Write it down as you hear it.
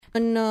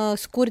În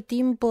scurt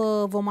timp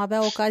vom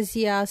avea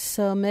ocazia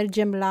să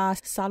mergem la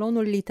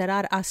Salonul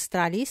Literar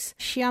Astralis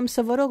și am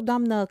să vă rog,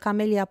 doamnă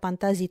Camelia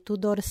Pantazi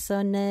Tudor, să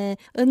ne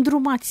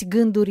îndrumați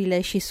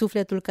gândurile și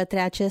sufletul către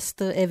acest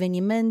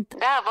eveniment.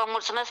 Da, vă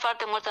mulțumesc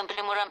foarte mult în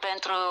primul rând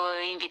pentru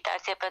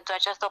invitație, pentru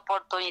această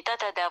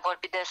oportunitate de a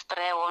vorbi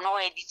despre o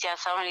nouă ediție a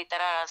Salonului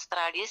Literar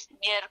Astralis,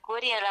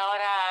 miercuri la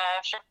ora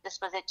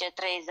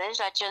 17:30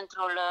 la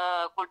Centrul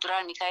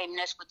Cultural MIHAI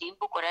EMINESCU din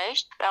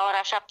București. La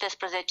ora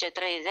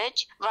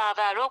 17:30 va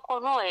avea loc o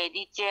nouă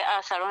ediție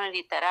a Salonului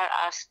Literar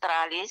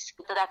Astralis.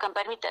 Dacă îmi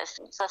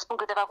permiteți să spun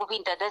câteva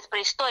cuvinte despre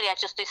istoria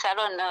acestui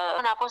salon,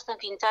 a fost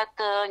înființat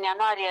în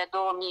ianuarie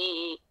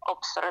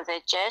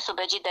 2018 sub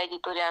egida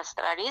editurii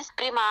Astralis.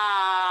 Prima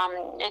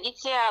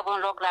ediție a avut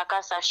loc la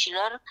Casa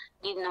Schiller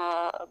din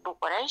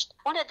București,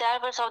 unde de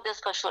altfel s-au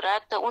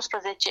desfășurat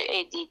 11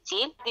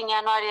 ediții din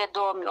ianuarie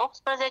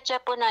 2018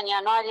 până în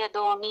ianuarie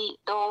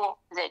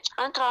 2020,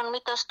 într-o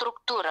anumită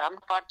structură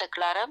foarte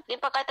clară. Din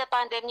păcate,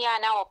 pandemia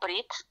ne-a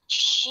oprit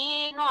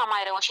și nu am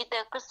mai reușit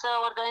decât să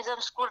organizăm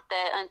scurte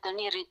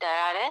întâlniri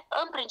literare,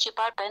 în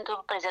principal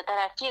pentru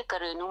prezentarea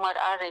fiecărui număr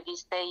al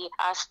revistei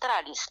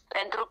Astralis.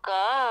 Pentru că,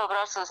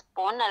 vreau să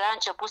spun, la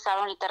început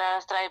Salonul Literar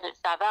Astralis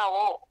avea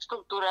o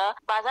structură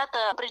bazată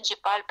în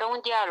principal pe un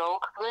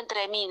dialog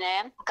între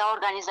mine, ca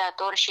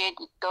organizator și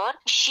editor,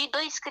 și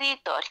doi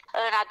scriitori.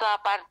 În a doua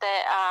parte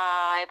a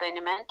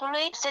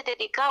evenimentului se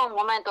dedica un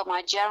moment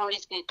omagial unui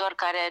scriitor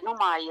care nu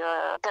mai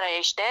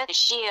trăiește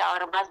și a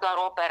rămas doar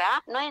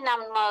opera. Noi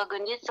ne-am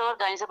gândit să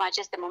organizăm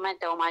aceste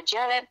momente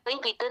omagiale,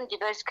 invitând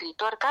diversi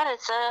scriitori care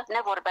să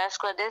ne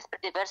vorbească despre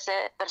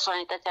diverse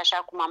personalități, așa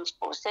cum am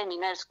spus,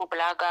 Eminescu,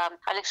 Blaga,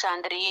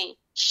 Alexandrii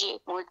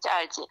și mulți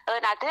alții.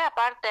 În a treia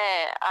parte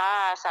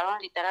a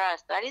Salonului Literar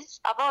Astralis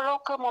aveau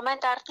loc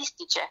momente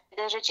artistice,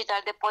 de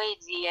recital de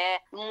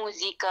poezie,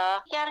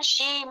 muzică, chiar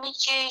și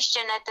mici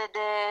scenete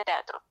de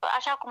teatru.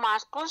 Așa cum am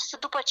spus,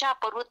 după ce a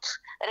apărut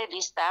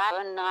revista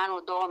în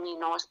anul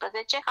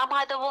 2019, am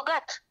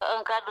adăugat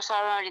în cadrul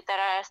Salonului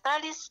Literar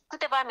Astralis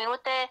câteva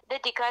minute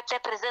dedicate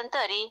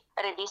prezentării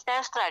revistei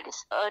Astralis.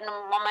 În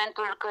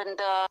momentul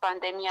când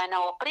pandemia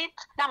ne-a oprit,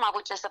 n-am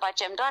avut ce să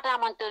facem, doar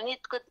ne-am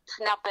întâlnit cât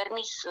ne-a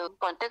permis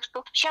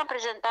contextul și am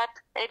prezentat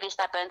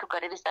revista, pentru că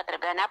revista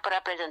trebuia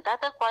neapărat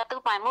prezentată, cu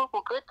atât mai mult cu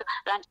cât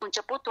la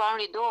începutul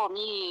anului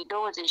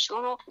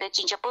 2021, deci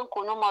începând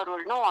cu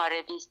numărul 9 a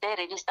revistei,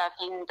 revista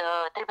fiind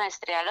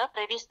trimestrială,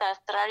 revista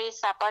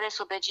Astralis apare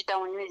sub egida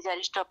Uniunii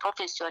Ziariștilor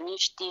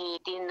Profesioniști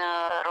din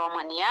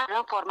România,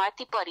 în format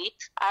tipărit,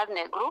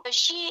 alb-negru,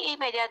 și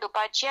imediat după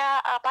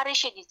aceea apare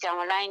și ediția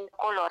online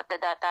color de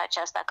data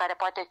aceasta, care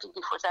poate fi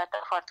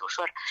difuzată foarte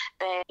ușor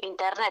pe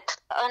internet.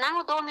 În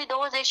anul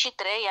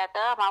 2023, iată,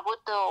 am avut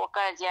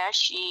ocazia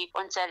și o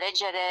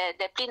înțelegere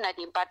deplină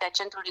din partea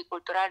Centrului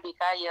Cultural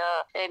MIHAI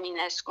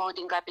EMINESCU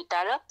din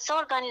capitală să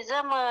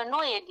organizăm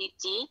noi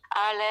ediții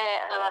ale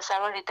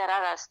Salonului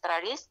Literar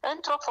Astralis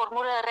într-o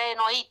formulă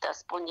reînnoită,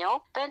 spun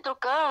eu, pentru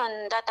că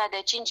în data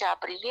de 5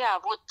 aprilie a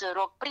avut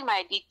loc prima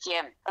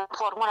ediție în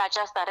formula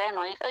aceasta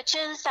reînnoită. Ce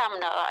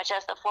înseamnă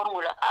această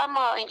formulă? Am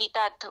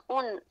invitat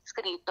un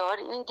scriitor,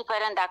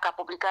 indiferent dacă a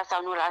publicat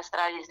sau nu la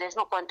Astralis, deci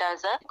nu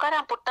contează, cu care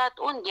am purtat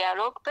un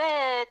dialog pe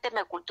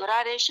teme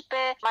culturale și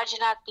pe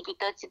marginea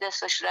activității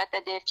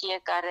desfășurate de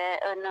fiecare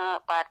în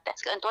parte.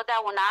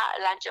 Întotdeauna,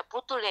 la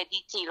începutul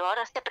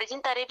edițiilor, se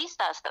prezintă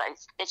revista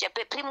Astralis. Deci e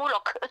pe primul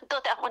loc.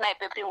 Întotdeauna e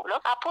pe primul loc.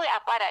 Apoi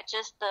apare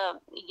acest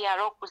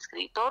dialog cu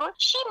scriitorul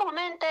și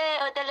momente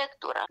de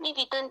lectură,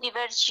 invitând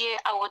diversi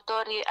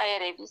autori ai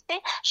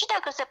revistei și,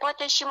 dacă se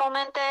poate, și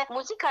momente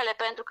muzicale,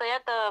 pentru că,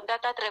 iată,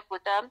 data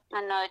trecută,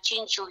 în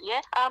 5 iulie,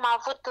 am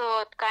avut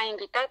ca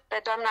invitat pe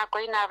doamna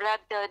Corina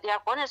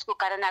Diaconescu,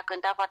 care ne-a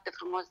cântat foarte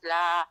frumos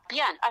la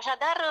pian.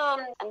 Așadar,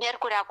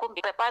 miercuri acum,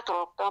 pe 4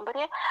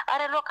 octombrie,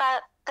 are loc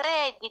a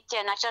treia ediție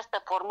în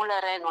această formulă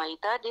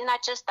reînnoită din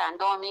acest an,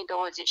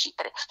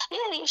 2023.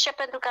 Și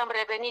pentru că am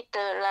revenit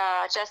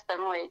la această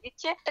nouă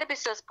ediție, trebuie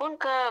să spun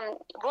că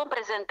vom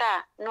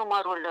prezenta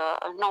numărul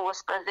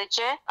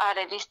 19 a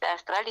revistei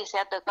Astralis,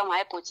 iată că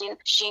mai puțin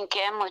și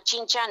încheiem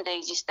 5 ani de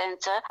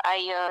existență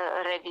ai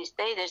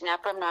revistei, deci ne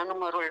aflăm la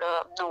numărul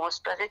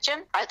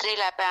 19, al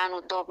treilea pe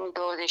anul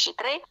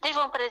 2023. Deci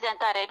vom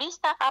prezenta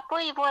revista,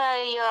 apoi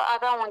voi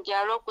avea un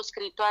dialog cu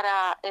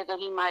scriitoarea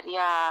Evelin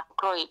Maria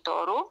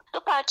Croitoru.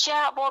 După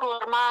aceea vor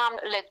urma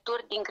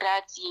lecturi din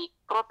creații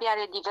proprii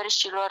ale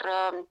diversilor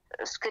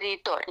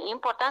scriitori. E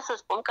important să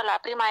spun că la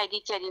prima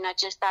ediție din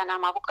acest an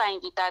am avut ca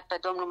invitat pe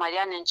domnul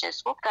Marian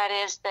Nencescu, care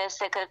este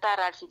secretar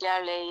al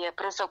filialei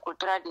Presă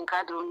Culturală din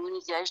cadrul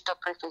Uniunii Ziariștilor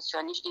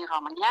Profesioniști din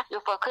România,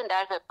 eu făcând de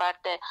altfel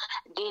parte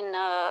din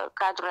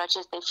cadrul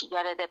acestei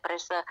filiale de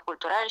presă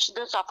culturală, și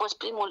dânsul a fost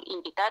primul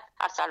invitat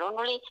al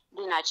salonului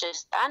din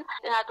acest an.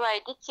 În a doua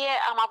ediție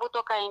am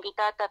avut-o ca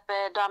invitată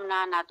pe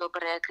doamna Ana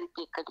Dobre,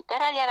 critic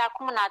literar, iar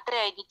acum în a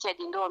treia ediție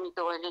din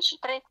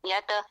 2023,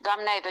 iată, doamna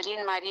doamna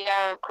Evelin Maria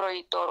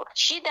Croitoru.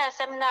 Și de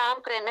asemenea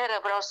în premieră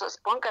vreau să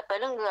spun că pe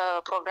lângă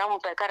programul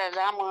pe care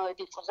l-am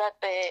difuzat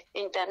pe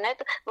internet,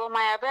 vom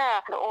mai avea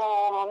o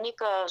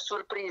mică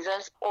surpriză,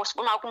 o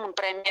spun acum în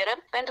premieră,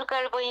 pentru că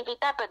îl voi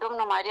invita pe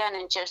domnul Marian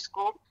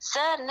Encescu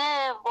să ne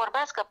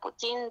vorbească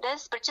puțin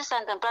despre ce s-a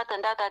întâmplat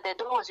în data de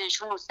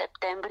 21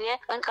 septembrie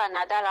în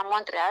Canada, la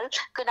Montreal,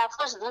 când a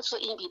fost dânsul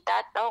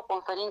invitat la o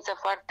conferință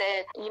foarte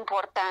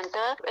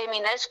importantă,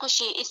 Eminescu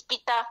și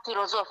ispita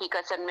filozofică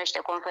se numește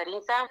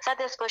conferința. S-a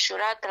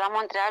desfășurat la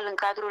Montreal în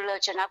cadrul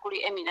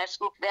cenacului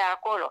Eminescu de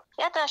acolo.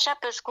 Iată așa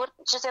pe scurt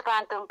ce se va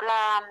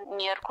întâmpla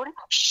miercuri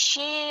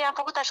și am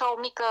făcut așa o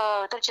mică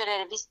trecere în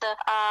revistă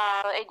a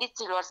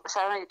edițiilor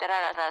Salonului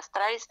Literar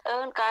Astralis,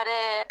 în care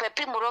pe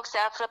primul loc se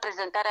află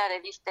prezentarea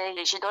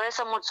revistei și doresc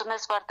să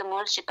mulțumesc foarte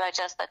mult și pe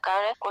această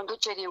cale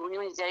conducerii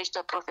Uniunii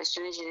Ziariștilor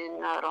Profesioniști din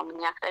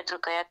România, pentru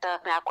că iată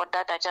mi-a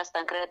acordat această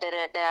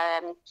încredere de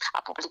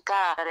a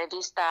publica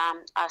revista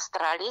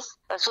Astralis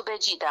sub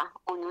egida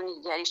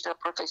Uniunii Ziariștilor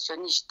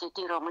Profesioniști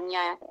din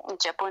România,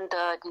 începând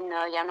din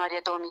ianuarie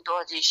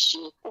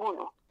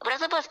 2021. Vreau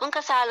să vă spun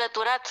că s-a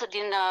alăturat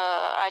din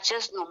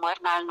acest număr,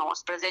 al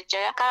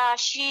 19-lea, ca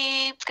și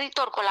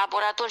scriitor,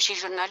 colaborator și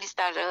jurnalist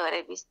al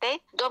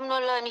revistei,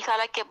 domnul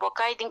Mihai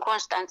Bocai din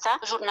Constanța,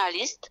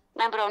 jurnalist,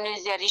 membru al Uniunii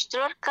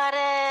Ziariștilor,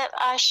 care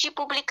a și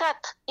publicat,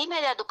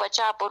 imediat după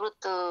ce a apărut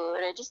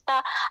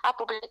revista, a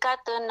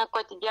publicat în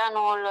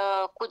cotidianul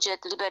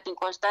Cuget Liber din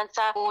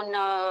Constanța un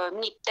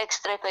mic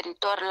text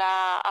referitor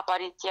la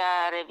apariția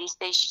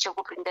revistei și ce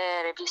cuprinde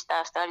revista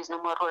Astralis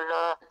numărul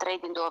 3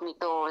 din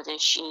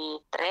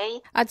 2023.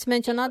 Ați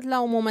menționat la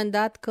un moment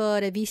dat că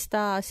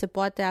revista se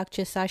poate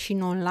accesa și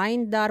în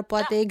online, dar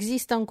poate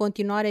există în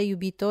continuare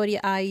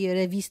iubitori ai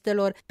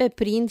revistelor pe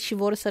print și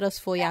vor să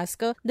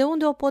răsfoiască. De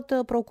unde o pot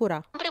procura?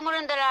 În primul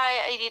rând de la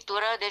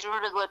editură, deci nu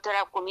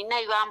răzbătoarea cu mine.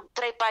 Eu am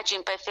 3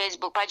 pagini pe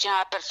Facebook,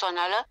 pagina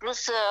personală,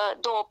 plus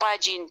 2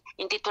 pagini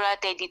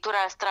intitulate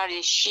Editura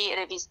Astralis și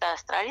Revista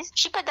Astralis.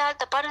 Și pe de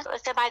altă parte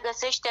se mai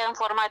găsește în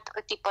format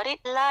tipărit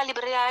la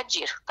librăria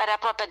Agir, care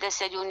aproape de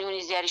sediul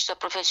Uniunii Ziariștilor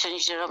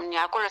Profesioniști din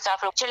România. Acolo se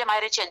află cele mai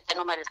recente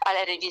numere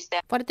ale revistei.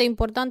 Foarte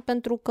important,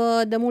 pentru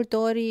că de multe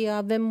ori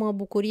avem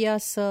bucuria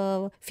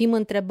să fim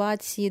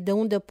întrebați de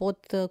unde pot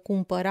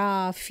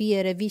cumpăra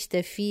fie reviste,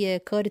 fie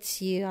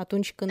cărți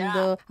atunci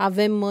când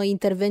avem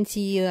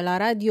intervenții la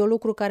radio,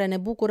 lucru care ne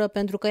bucură,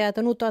 pentru că iată,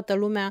 nu toată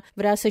lumea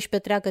vrea să-și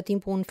petreacă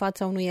timpul în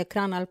fața unui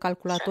ecran al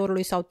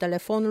calculatorului sau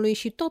telefonului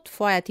și tot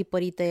foaia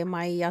tipărită e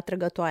mai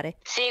atrăgătoare.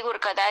 Sigur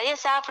că da,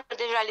 se află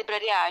deja la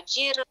librăria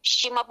Agir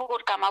și mă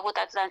bucur că am avut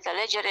atâta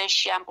înțelegere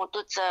și am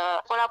putut să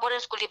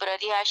colaborez cu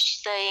librăria și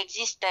să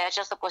existe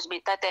această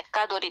posibilitate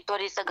ca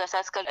doritorii să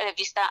găsească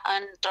revista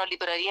într-o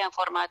librărie în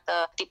format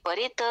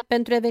tipărit.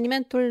 Pentru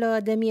evenimentul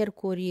de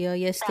miercuri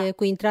este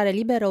cu intrare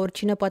liberă,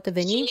 oricine poate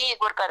veni?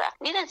 Sigur că da.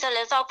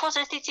 Bineînțeles, au fost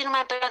restricții numai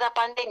în perioada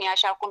pandemiei,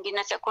 așa cum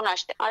bine se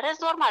cunoaște. În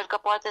rest, normal că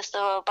poate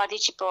să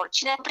participe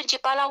oricine, în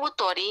principal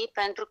autorii,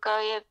 pentru că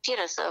e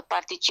fire să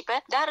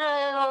participe, dar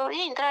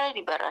e intrare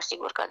liberă,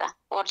 sigur că da.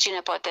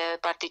 Oricine poate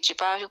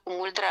participa și cu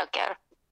mult drag chiar.